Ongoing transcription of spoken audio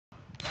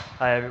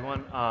Hi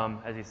everyone.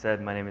 As you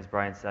said, my name is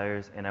Brian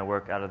Salyers and I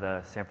work out of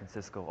the San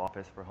Francisco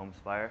office for Holmes.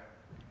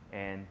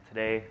 And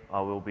today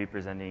we'll be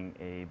presenting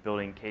a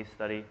building case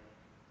study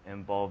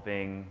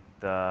involving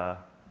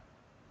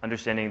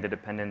understanding the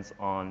dependence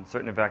on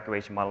certain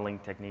evacuation modeling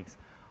techniques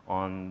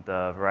on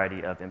the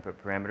variety of input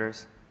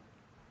parameters.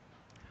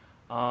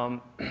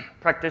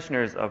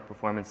 Practitioners of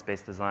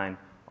performance-based design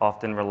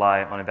often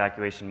rely on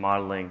evacuation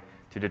modeling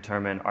to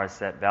determine our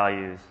set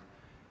values.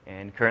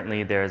 And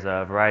currently, there's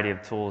a variety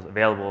of tools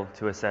available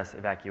to assess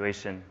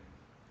evacuation.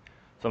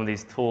 Some of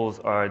these tools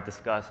are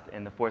discussed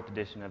in the 4th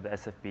edition of the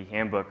SFPE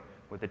handbook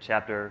with a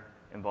chapter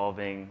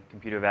involving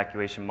computer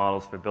evacuation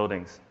models for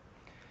buildings.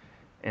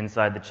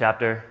 Inside the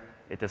chapter,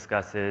 it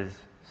discusses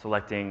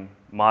selecting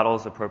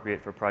models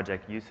appropriate for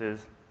project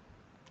uses,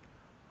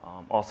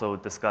 also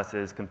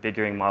discusses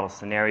configuring model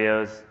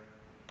scenarios,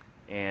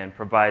 and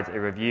provides a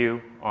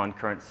review on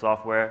current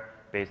software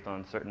based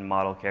on certain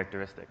model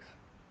characteristics.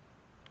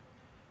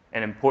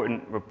 An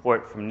important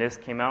report from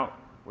NIST came out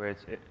where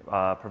it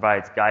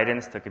provides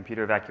guidance to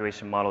computer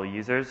evacuation model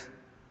users.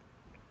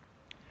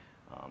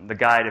 The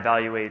guide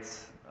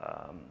evaluates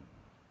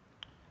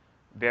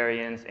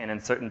variance and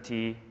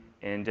uncertainty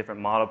in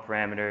different model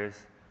parameters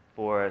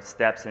for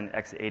steps in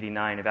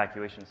X89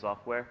 evacuation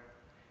software.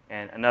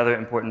 And another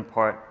important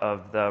part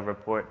of the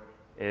report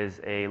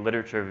is a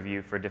literature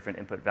review for different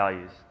input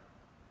values.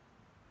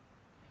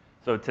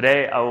 So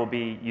today I will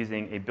be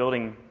using a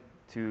building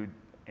to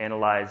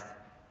analyze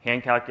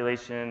hand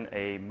calculation,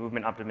 a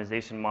movement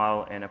optimization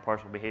model, and a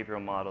partial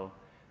behavioral model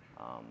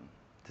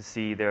to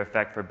see their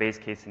effect for base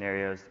case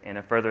scenarios and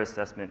a further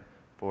assessment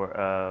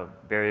for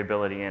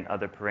variability and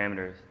other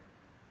parameters.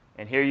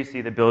 And here you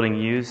see the building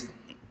used.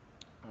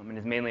 It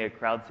is mainly a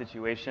crowd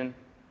situation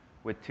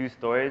with 2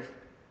 stories.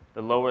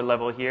 The lower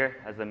level here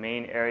has a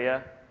main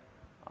area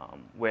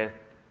with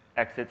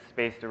exits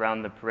spaced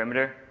around the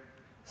perimeter,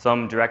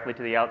 some directly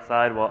to the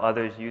outside while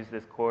others use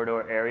this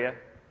corridor area.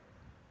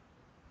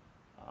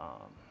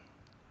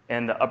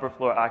 And the upper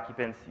floor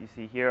occupants you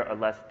see here are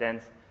less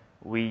dense.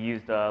 We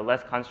used a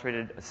less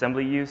concentrated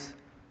assembly use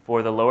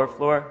for the lower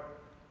floor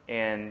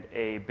and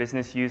a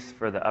business use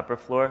for the upper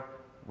floor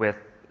with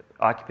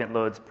occupant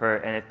loads per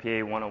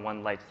NFPA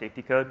 101 life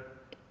safety code.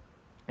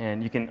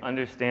 And you can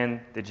understand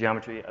the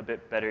geometry a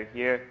bit better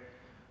here,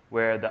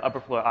 where the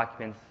upper floor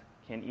occupants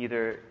can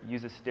either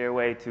use a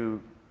stairway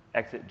to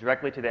exit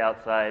directly to the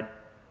outside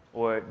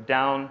or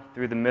down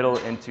through the middle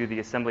into the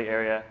assembly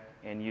area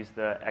and use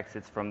the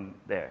exits from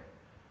there.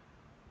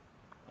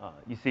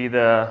 You see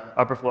the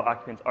upper floor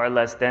occupants are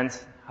less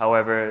dense.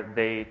 However,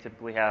 they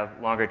typically have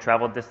longer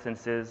travel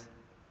distances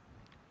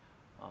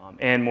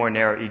and more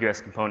narrow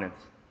egress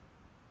components.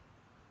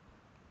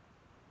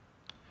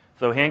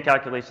 So hand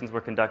calculations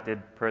were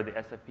conducted per the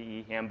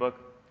SFPE handbook,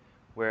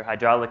 where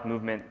hydraulic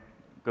movement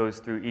goes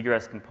through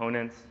egress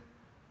components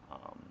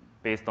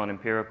based on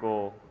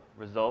empirical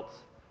results,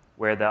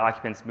 where the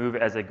occupants move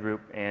as a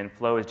group and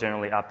flow is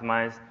generally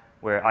optimized,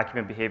 where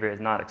occupant behavior is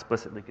not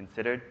explicitly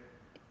considered.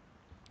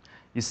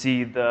 You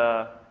see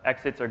the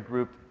exits are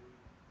grouped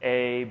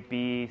A,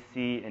 B,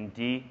 C, and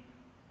D.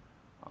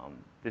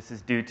 This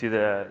is due to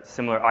the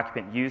similar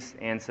occupant use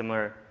and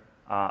similar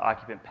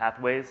occupant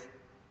pathways,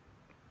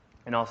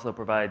 and also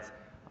provides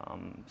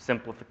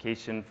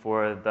simplification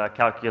for the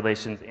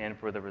calculations and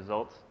for the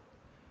results.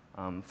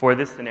 For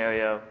this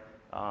scenario,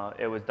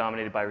 it was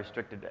dominated by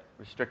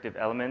restrictive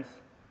elements.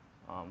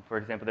 For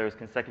example, there was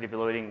consecutive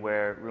loading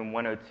where room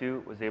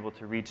 102 was able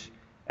to reach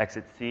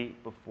exit C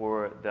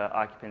before the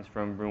occupants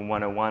from room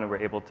 101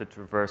 were able to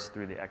traverse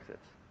through the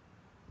exits.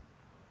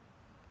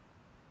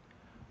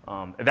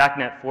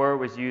 EvacNet 4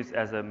 was used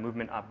as a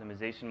movement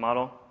optimization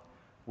model,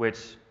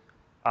 which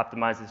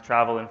optimizes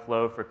travel and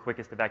flow for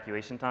quickest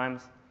evacuation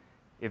times.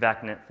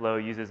 EvacNet Flow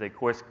uses a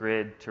coarse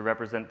grid to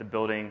represent the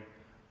building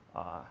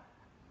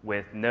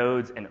with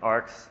nodes and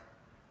arcs.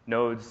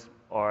 Nodes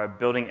are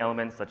building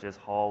elements such as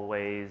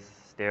hallways,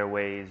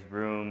 stairways,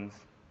 rooms,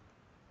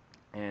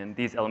 and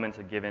these elements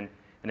are given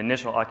an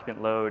initial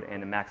occupant load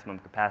and a maximum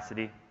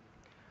capacity,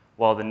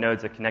 while the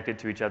nodes are connected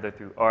to each other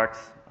through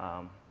arcs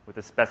with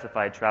a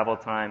specified travel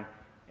time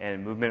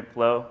and movement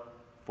flow.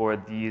 For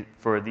these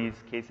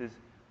cases,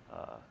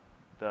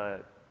 the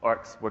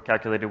arcs were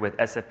calculated with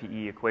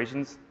SFPE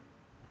equations.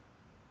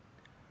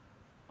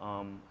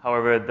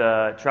 However,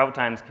 the travel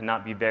times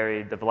cannot be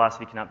varied, the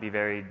velocity cannot be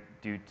varied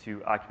due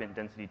to occupant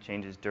density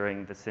changes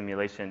during the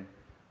simulation.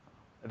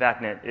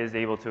 EvacNet is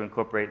able to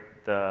incorporate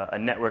a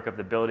network of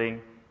the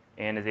building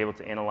and is able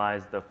to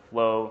analyze the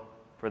flow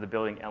for the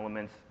building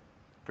elements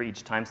for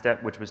each time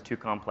step, which was too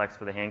complex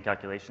for the hand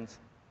calculations.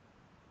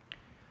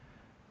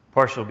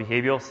 Partial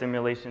behavioral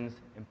simulations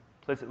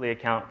implicitly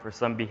account for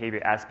some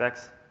behavior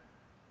aspects.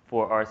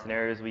 For our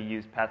scenarios, we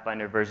used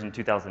Pathfinder version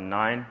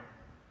 2009.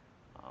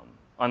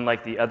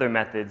 Unlike the other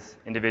methods,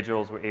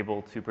 individuals were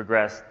able to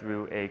progress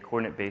through a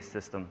coordinate-based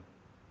system.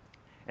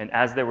 And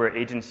as there were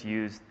agents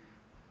used,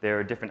 there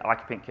are different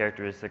occupant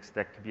characteristics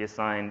that could be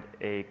assigned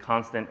a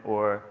constant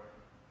or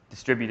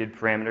distributed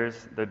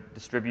parameters. The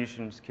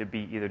distributions could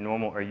be either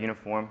normal or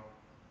uniform.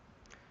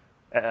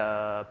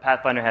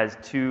 Pathfinder has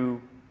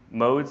two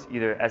modes,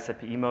 either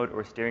SFPE mode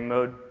or steering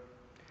mode.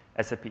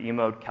 SFPE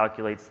mode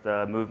calculates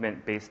the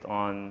movement based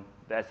on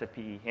the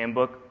SFPE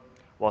handbook,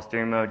 while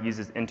steering mode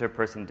uses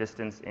interperson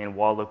distance and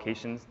wall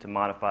locations to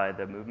modify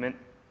the movement.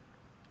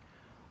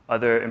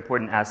 Other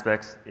important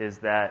aspects is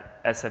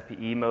that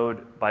SFPE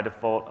mode by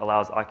default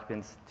allows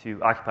occupants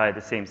to occupy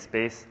the same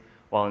space,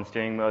 while in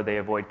steering mode they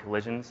avoid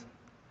collisions.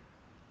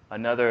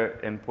 Another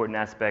important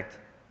aspect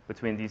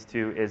between these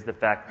two is the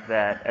fact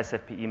that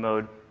SFPE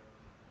mode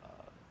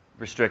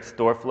restricts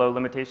door flow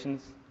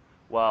limitations,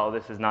 while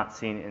this is not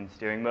seen in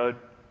steering mode.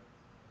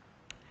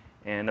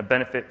 And a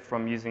benefit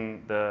from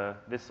using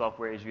this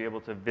software is you're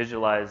able to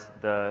visualize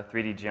the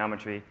 3D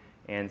geometry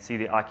and see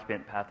the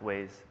occupant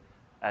pathways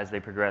as they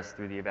progress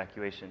through the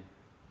evacuation.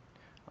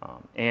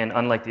 And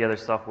unlike the other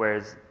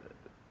softwares,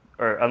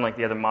 or unlike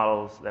the other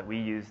models that we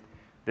used,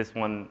 this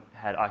one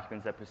had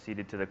occupants that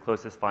proceeded to the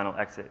closest final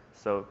exit,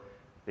 so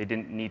they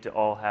didn't need to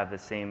all have the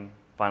same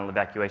final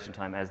evacuation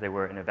time as they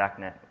were in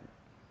EvacNet.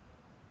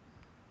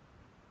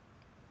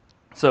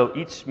 So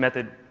each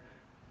method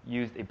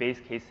used a base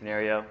case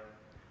scenario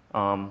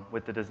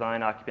with the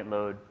design occupant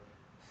load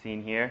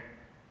seen here.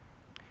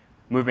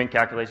 Movement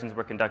calculations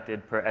were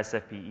conducted per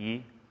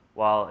SFPE,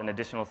 while an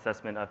additional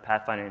assessment of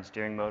Pathfinder and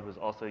steering mode was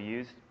also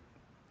used.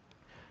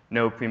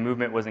 No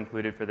pre-movement was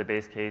included for the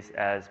base case,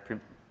 as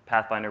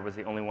Pathfinder was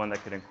the only one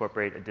that could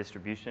incorporate a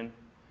distribution.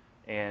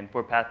 And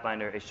for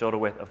Pathfinder, a shoulder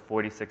width of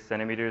 46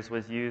 centimeters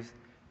was used,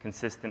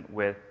 consistent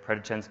with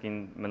Predachenski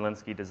and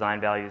Malinsky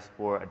design values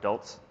for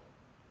adults.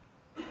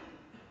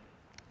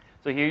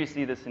 So here you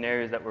see the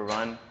scenarios that were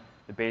run.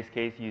 The base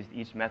case used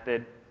each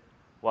method,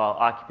 while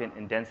occupant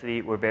and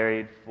density were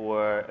varied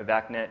for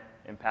EvacNet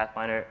and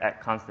Pathfinder at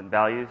constant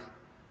values.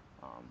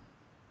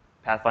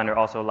 Pathfinder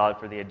also allowed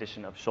for the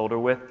addition of shoulder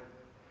width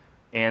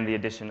and the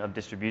addition of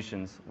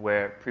distributions,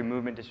 where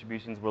pre-movement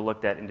distributions were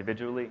looked at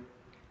individually,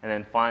 and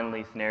then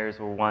finally scenarios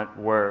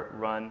were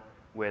run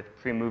with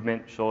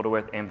pre-movement, shoulder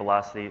width, and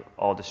velocity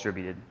all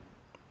distributed.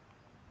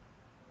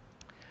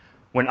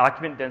 When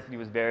occupant density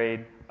was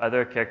varied,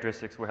 other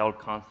characteristics were held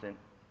constant,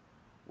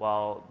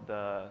 while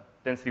the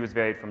density was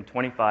varied from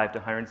 25 to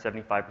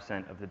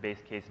 175% of the base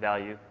case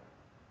value.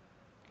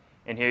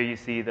 And here you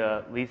see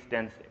the least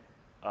dense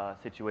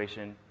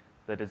situation,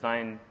 the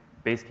design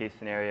base case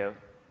scenario,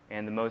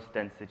 and the most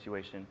dense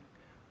situation,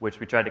 which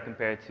we tried to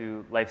compare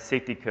to life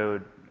safety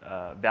code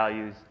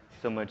values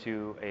similar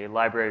to a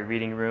library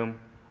reading room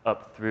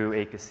up through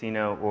a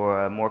casino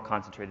or a more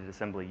concentrated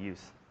assembly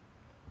use.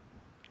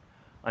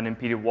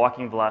 Unimpeded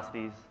walking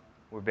velocities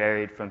were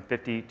varied from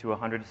 50 to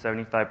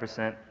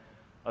 175%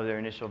 of their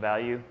initial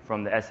value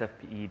from the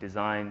SFPE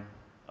design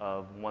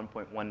of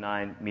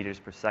 1.19 meters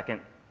per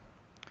second.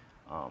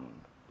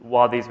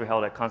 While these were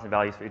held at constant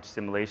values for each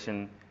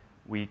simulation,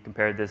 we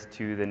compared this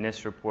to the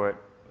NIST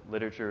report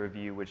literature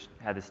review, which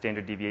had a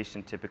standard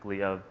deviation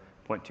typically of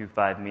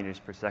 0.25 meters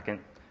per second.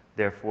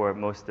 Therefore,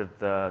 most of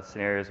the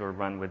scenarios were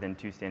run within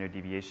 2 standard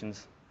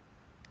deviations.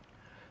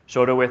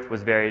 Shoulder width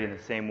was varied in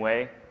the same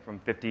way, from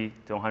 50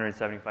 to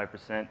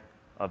 175%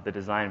 of the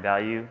design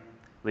value,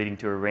 leading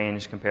to a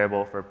range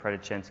comparable for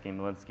Predachenski and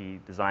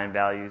Malinsky design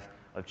values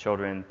of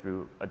children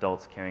through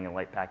adults carrying a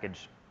light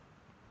package.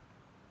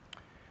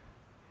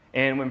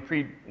 And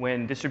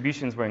when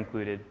distributions were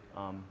included,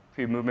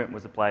 pre-movement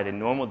was applied in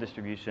normal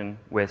distribution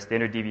with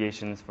standard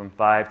deviations from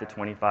 5 to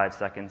 25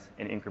 seconds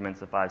in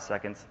increments of 5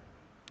 seconds.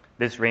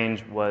 This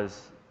range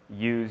was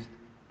used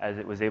as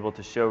it was able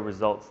to show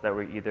results that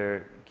were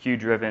either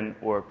Q-driven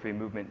or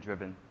pre-movement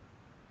driven.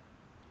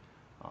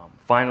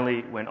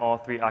 Finally, when all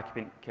 3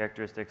 occupant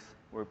characteristics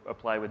were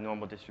applied with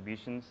normal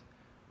distributions,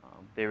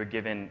 they were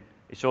given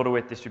a shoulder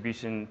width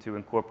distribution to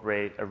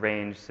incorporate a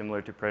range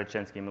similar to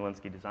Predachenski and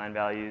Malinsky design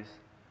values,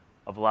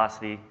 a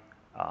velocity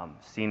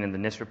seen in the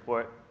NIST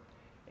report,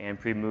 and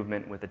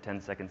pre-movement with a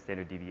 10-second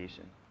standard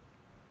deviation.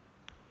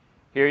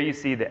 Here you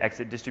see the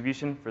exit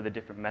distribution for the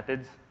different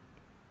methods.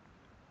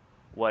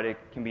 What it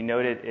can be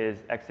noted is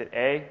exit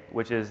A,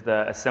 which is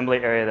the assembly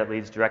area that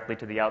leads directly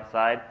to the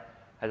outside,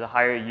 has a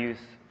higher use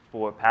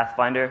for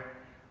Pathfinder.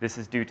 This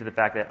is due to the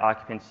fact that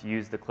occupants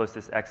use the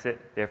closest exit,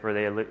 therefore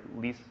they are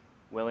less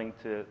willing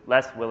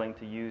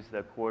to use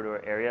the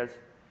corridor areas.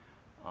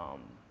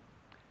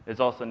 It's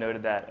also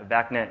noted that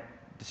EvacNet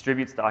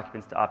distributes the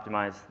occupants to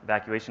optimize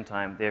evacuation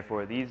time.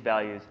 Therefore, these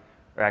values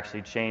are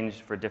actually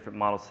changed for different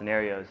model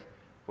scenarios.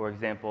 For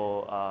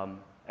example,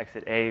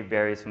 exit A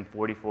varies from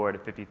 44 to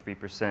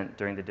 53%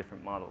 during the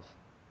different models,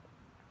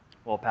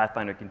 while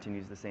Pathfinder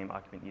continues the same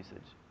occupant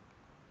usage.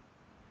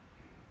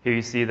 Here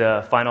you see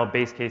the final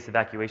base case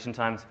evacuation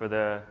times for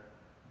the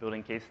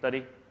building case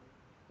study,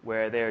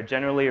 where they are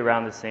generally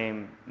around the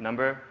same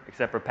number,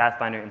 except for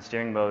Pathfinder and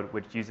steering mode,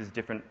 which uses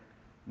different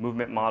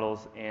movement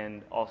models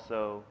and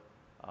also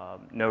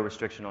no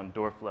restriction on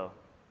door flow.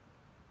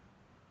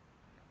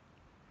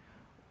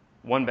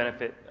 One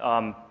benefit,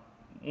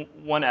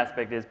 one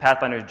aspect is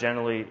Pathfinder is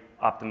generally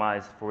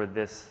optimized for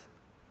this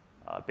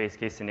base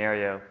case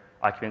scenario.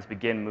 Occupants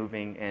begin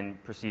moving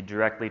and proceed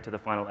directly to the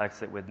final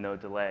exit with no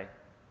delay.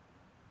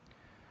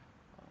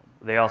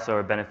 They also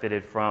are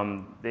benefited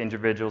from the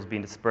individuals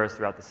being dispersed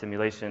throughout the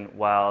simulation,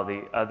 while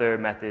the other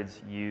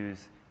methods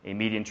use a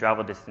median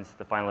travel distance to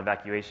the final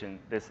evacuation.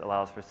 This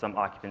allows for some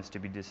occupants to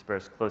be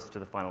dispersed close to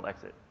the final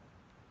exit.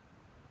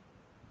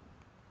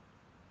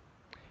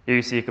 Here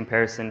you see a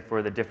comparison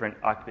for the different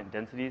occupant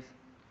densities.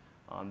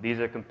 These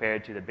are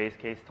compared to the base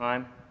case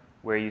time,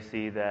 where you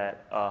see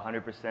that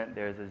 100%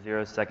 there's a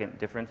 0-second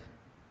difference.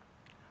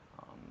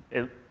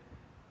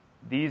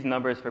 These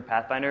numbers for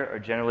Pathfinder are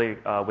generally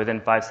within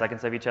 5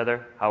 seconds of each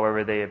other.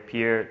 However, they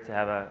appear to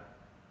have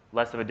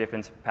less of a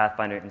difference for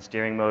Pathfinder in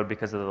steering mode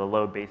because of the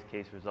low base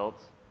case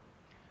results.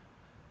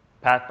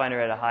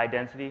 Pathfinder at a high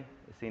density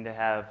is seen to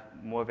have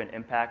more of an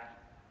impact,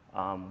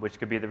 which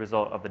could be the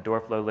result of the door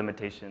flow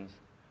limitations.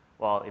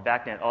 While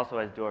Evacuation also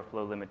has door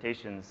flow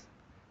limitations,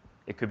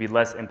 it could be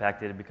less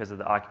impacted because of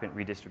the occupant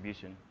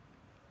redistribution.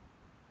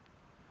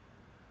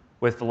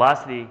 With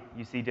velocity,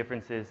 you see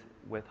differences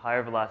with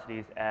higher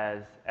velocities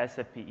as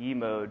SFPE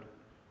mode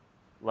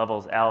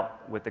levels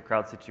out with the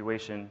crowd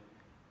situation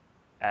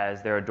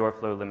as there are door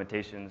flow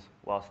limitations,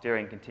 while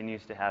steering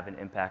continues to have an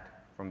impact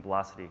from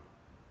velocity.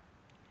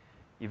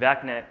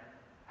 Evacuation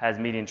has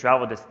median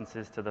travel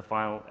distances to the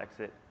final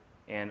exit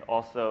and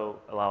also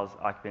allows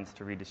occupants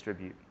to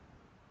redistribute.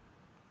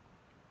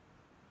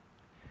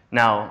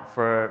 Now,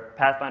 for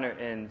Pathfinder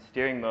in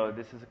steering mode,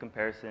 this is a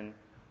comparison.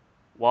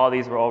 While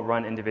these were all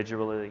run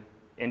individually,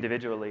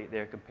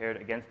 they're compared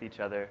against each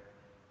other,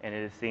 and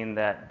it is seen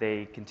that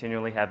they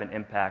continually have an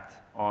impact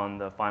on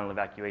the final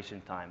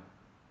evacuation time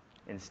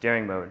in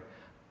steering mode.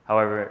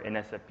 However, in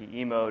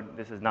SFPE mode,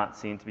 this is not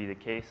seen to be the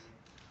case,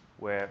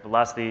 where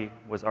velocity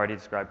was already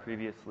described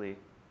previously,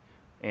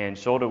 and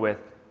shoulder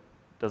width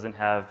doesn't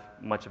have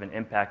much of an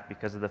impact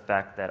because of the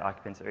fact that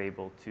occupants are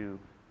able to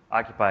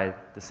occupy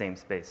the same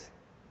space.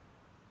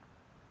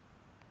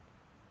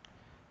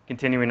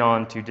 Continuing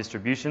on to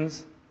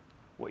distributions,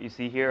 what you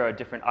see here are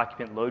different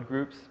occupant load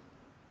groups,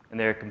 and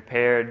they're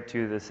compared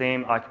to the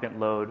same occupant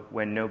load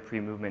when no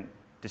pre-movement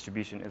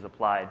distribution is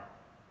applied.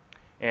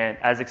 And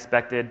as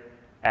expected,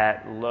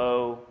 at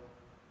low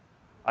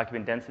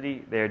occupant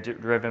density, they're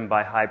driven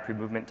by high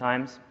pre-movement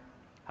times.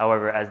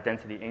 However, as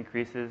density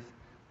increases,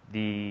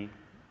 there's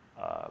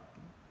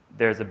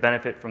a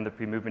benefit from the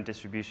pre-movement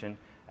distribution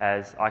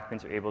as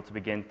occupants are able to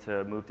begin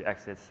to move to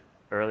exits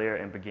earlier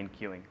and begin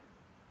queuing.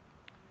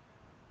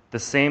 The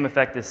same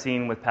effect is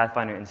seen with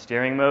Pathfinder in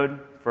steering mode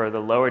for the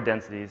lower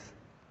densities.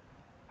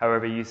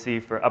 However, you see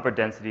for upper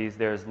densities,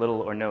 there's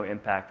little or no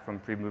impact from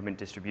pre-movement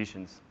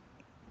distributions.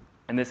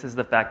 And this is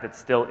the fact that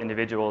still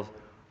individuals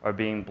are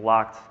being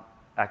blocked,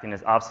 acting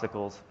as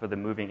obstacles for the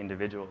moving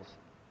individuals,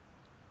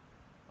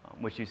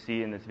 which you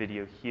see in this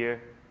video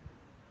here.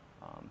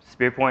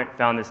 Spearpoint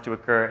found this to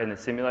occur in the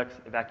Simulx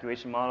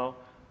evacuation model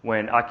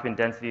when occupant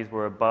densities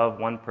were above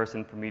 1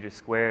 person per meter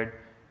squared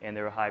and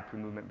there were high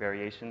pre-movement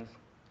variations.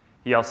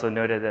 He also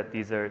noted that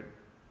these are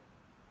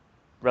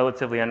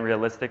relatively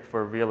unrealistic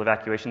for real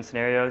evacuation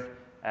scenarios,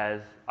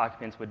 as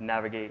occupants would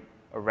navigate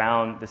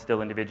around the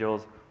still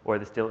individuals, or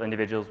the still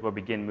individuals will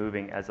begin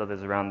moving as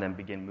others around them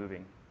begin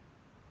moving.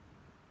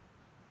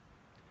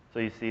 So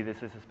you see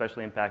this is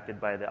especially impacted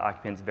by the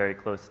occupants very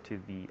close to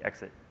the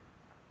exit.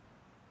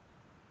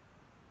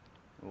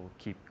 We'll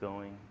keep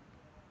going.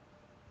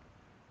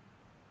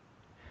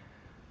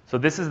 So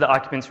this is the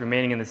occupants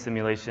remaining in the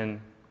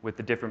simulation with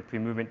the different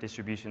pre-movement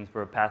distributions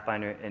for a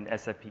Pathfinder in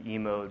SFPE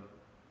mode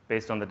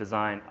based on the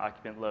design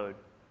occupant load.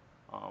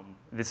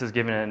 This is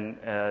given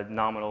a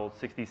nominal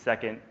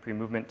 60-second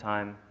pre-movement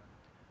time,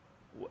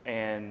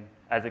 and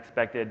as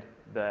expected,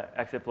 the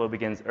exit flow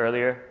begins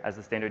earlier as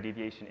the standard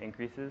deviation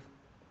increases.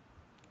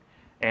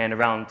 And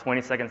around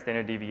 20-second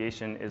standard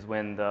deviation is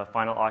when the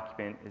final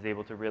occupant is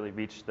able to really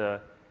reach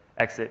the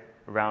exit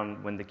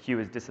around when the queue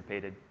is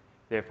dissipated.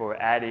 Therefore,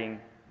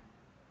 adding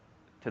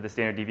to the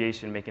standard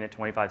deviation, making it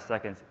 25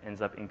 seconds,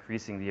 ends up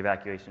increasing the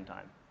evacuation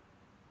time.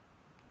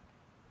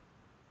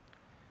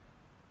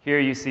 Here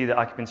you see the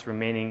occupants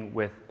remaining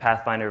with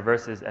Pathfinder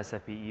versus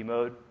SFPE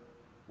mode,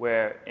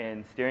 where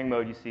in steering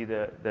mode you see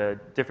the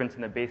difference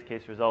in the base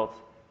case results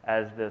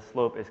as the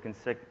slope is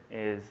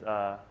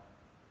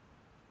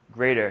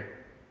greater,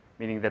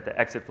 meaning that the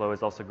exit flow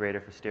is also greater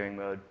for steering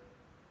mode.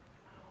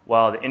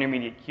 While the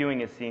intermediate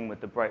queuing is seen with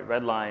the bright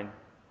red line,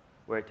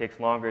 where it takes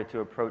longer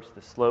to approach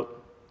the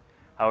slope.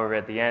 However,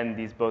 at the end,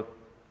 these both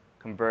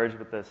converge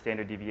with the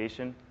standard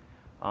deviation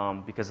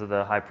because of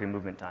the high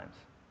pre-movement times.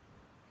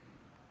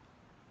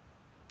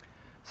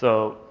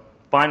 So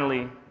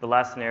finally, the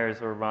last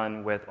scenarios were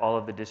run with all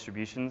of the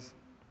distributions.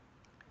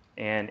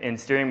 And in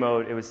steering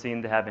mode, it was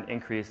seen to have an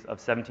increase of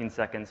 17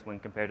 seconds when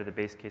compared to the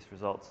base case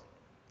results.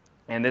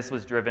 And this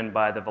was driven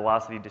by the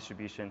velocity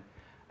distribution,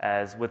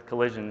 as with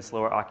collisions,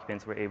 slower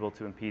occupants were able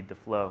to impede the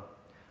flow.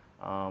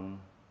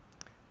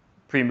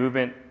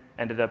 Pre-movement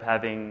ended up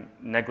having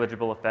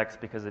negligible effects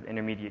because of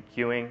intermediate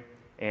queuing,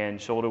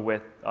 and shoulder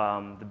width,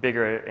 the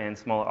bigger and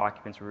smaller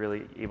occupants were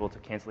really able to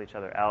cancel each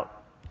other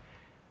out.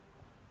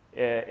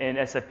 In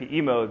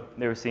SFPE mode,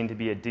 there was seen to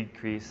be a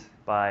decrease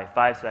by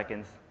 5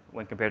 seconds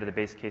when compared to the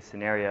base case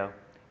scenario,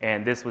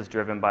 And this was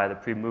driven by the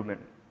pre-movement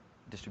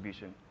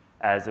distribution,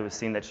 as it was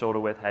seen that shoulder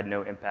width had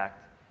no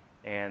impact,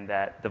 and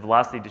that the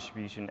velocity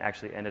distribution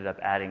actually ended up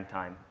adding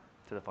time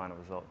to the final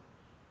result.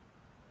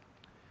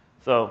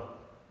 So,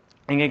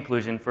 in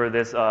conclusion, for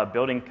this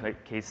building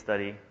case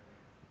study,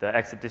 the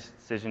exit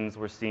decisions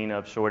were seen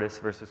of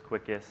shortest versus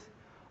quickest,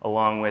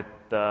 along with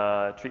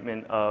the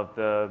treatment of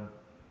the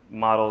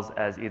models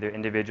as either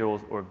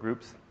individuals or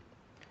groups.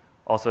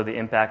 Also, the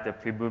impact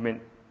of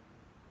pre-movement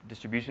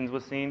distributions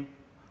was seen,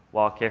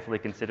 while carefully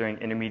considering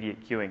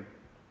intermediate queuing.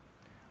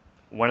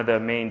 One of the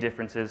main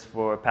differences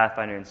for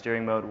Pathfinder and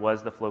steering mode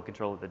was the flow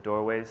control of the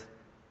doorways.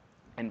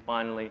 And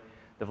finally,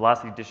 the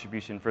velocity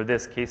distribution for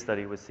this case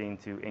study was seen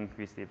to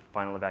increase the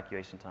final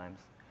evacuation times.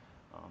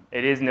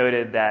 It is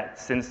noted that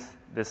since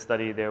this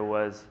study, there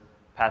was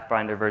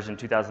Pathfinder version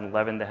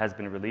 2011 that has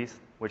been released,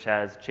 which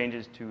has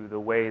changes to the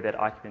way that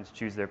occupants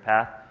choose their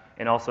path,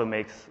 and also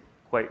makes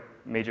quite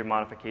major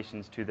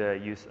modifications to the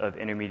use of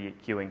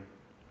intermediate queuing.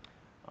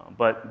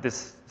 But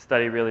this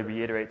study really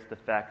reiterates the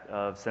fact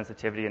of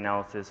sensitivity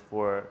analysis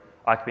for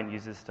occupant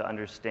users to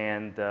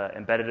understand the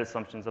embedded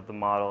assumptions of the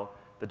model,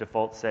 the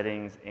default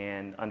settings,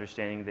 and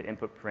understanding the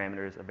input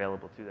parameters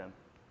available to them.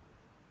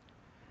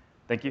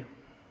 Thank you.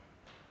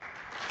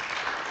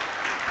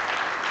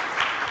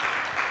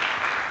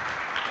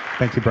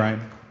 Thank you, Brian.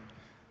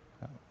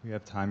 We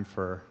have time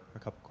for a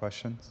couple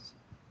questions.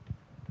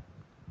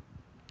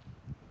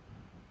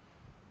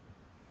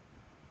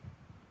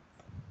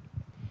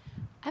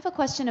 I have a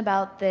question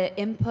about the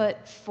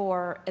input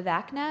for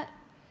EvacNet,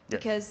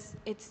 because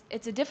it's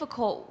a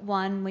difficult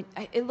one.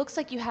 It looks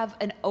like you have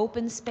an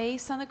open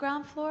space on the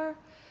ground floor.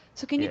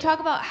 So can you talk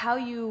about how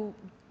you,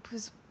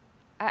 because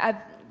I've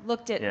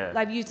looked at,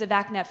 I've used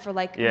EvacNet for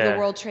like the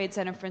World Trade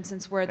Center, for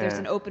instance, where there's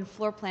an open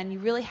floor plan. You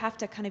really have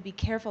to kind of be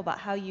careful about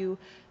how you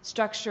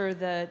structure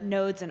the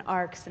nodes and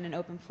arcs in an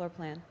open floor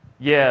plan.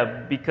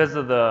 Yeah, because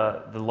of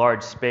the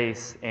large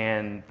space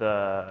and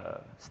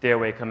the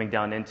stairway coming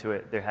down into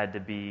it, there had to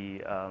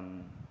be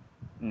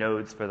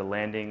nodes for the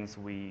landings.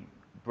 We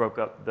broke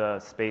up the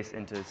space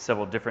into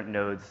several different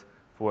nodes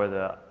for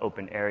the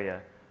open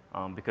area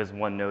because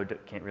one node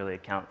can't really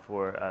account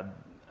for, I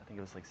think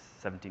it was like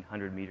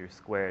 1,700 meters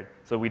squared.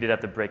 So we did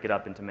have to break it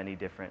up into many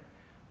different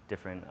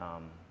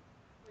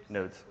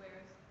nodes. Squares.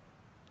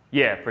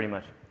 Yeah, pretty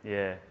much.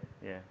 Yeah.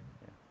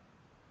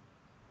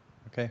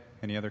 Okay,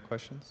 any other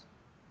questions?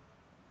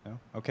 No?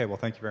 Okay, well,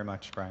 thank you very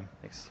much, Brian.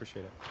 Thanks.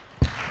 Appreciate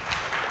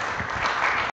it.